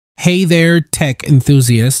Hey there, tech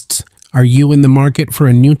enthusiasts. Are you in the market for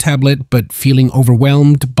a new tablet but feeling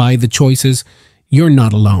overwhelmed by the choices? You're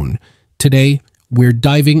not alone. Today, we're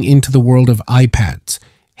diving into the world of iPads,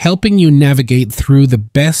 helping you navigate through the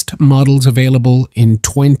best models available in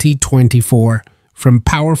 2024. From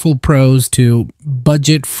powerful pros to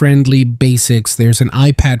budget-friendly basics, there's an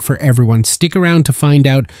iPad for everyone. Stick around to find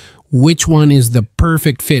out which one is the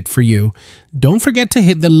perfect fit for you. Don't forget to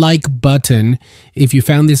hit the like button if you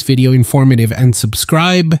found this video informative, and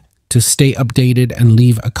subscribe to stay updated and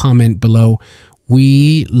leave a comment below.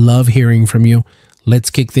 We love hearing from you. Let's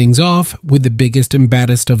kick things off with the biggest and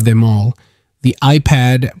baddest of them all, the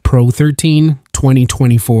iPad Pro 13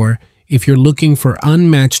 2024. If you're looking for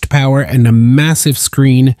unmatched power and a massive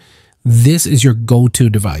screen, this is your go-to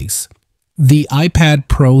device. The iPad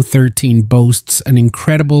Pro 13 boasts an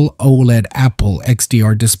incredible OLED Apple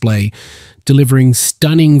XDR display, delivering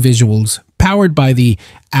stunning visuals. Powered by the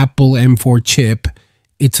Apple M4 chip,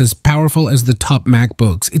 it's as powerful as the top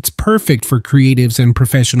MacBooks. It's perfect for creatives and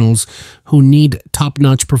professionals who need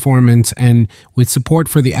top-notch performance, and with support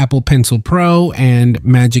for the Apple Pencil Pro and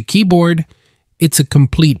Magic Keyboard, it's a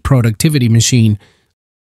complete productivity machine.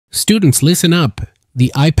 Students, listen up.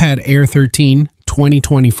 The iPad Air 13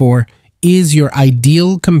 2024 is your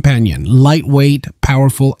ideal companion. Lightweight,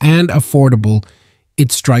 powerful, and affordable,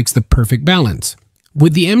 it strikes the perfect balance.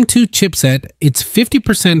 With the M2 chipset, it's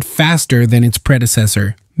 50% faster than its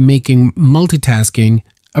predecessor, making multitasking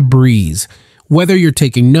a breeze. Whether you're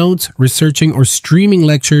taking notes, researching, or streaming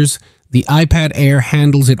lectures, the iPad Air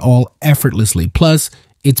handles it all effortlessly. Plus,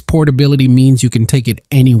 its portability means you can take it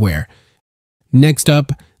anywhere. Next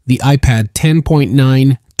up, the iPad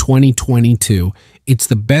 10.9 2022. It's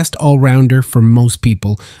the best all-rounder for most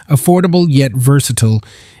people. Affordable yet versatile,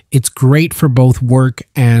 it's great for both work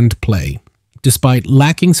and play. Despite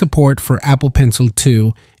lacking support for Apple Pencil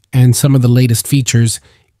 2 and some of the latest features,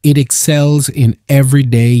 it excels in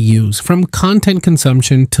everyday use. From content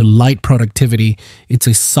consumption to light productivity, it's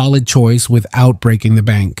a solid choice without breaking the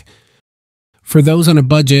bank. For those on a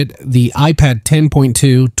budget, the iPad 10.2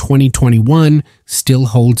 2021 still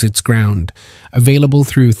holds its ground. Available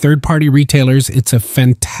through third-party retailers, it's a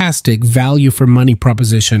fantastic value-for-money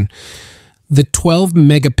proposition. The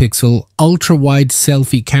 12-megapixel ultra-wide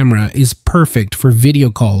selfie camera is perfect for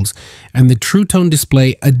video calls, and the True Tone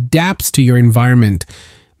display adapts to your environment,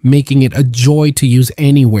 making it a joy to use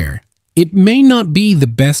anywhere. It may not be the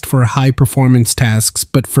best for high-performance tasks,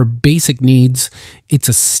 but for basic needs, it's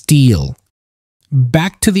a steal.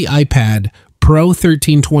 Back to the iPad Pro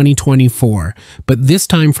 13 2024, but this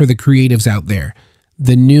time for the creatives out there.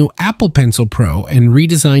 The new Apple Pencil Pro and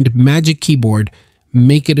redesigned Magic Keyboard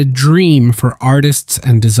make it a dream for artists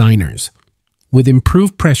and designers. With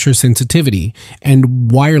improved pressure sensitivity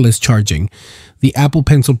and wireless charging, the Apple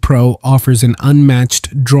Pencil Pro offers an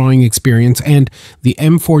unmatched drawing experience, and the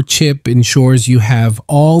M4 chip ensures you have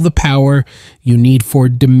all the power you need for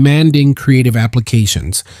demanding creative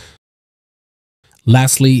applications.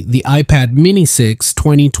 Lastly, the iPad Mini 6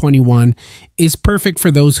 2021 is perfect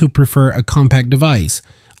for those who prefer a compact device,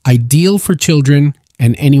 ideal for children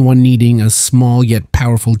and anyone needing a small yet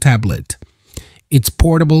powerful tablet. It's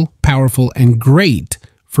portable, powerful, and great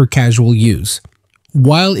for casual use.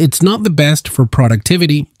 While it's not the best for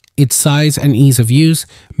productivity, its size and ease of use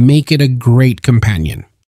make it a great companion.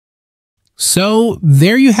 So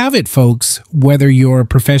there you have it, folks. Whether you're a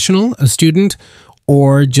professional, a student,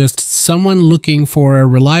 or just someone looking for a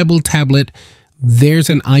reliable tablet, there's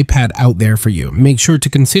an iPad out there for you. Make sure to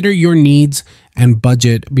consider your needs and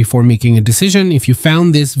budget before making a decision. If you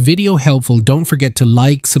found this video helpful, don't forget to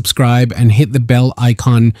like, subscribe, and hit the bell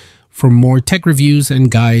icon for more tech reviews and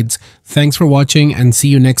guides. Thanks for watching, and see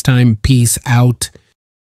you next time. Peace out.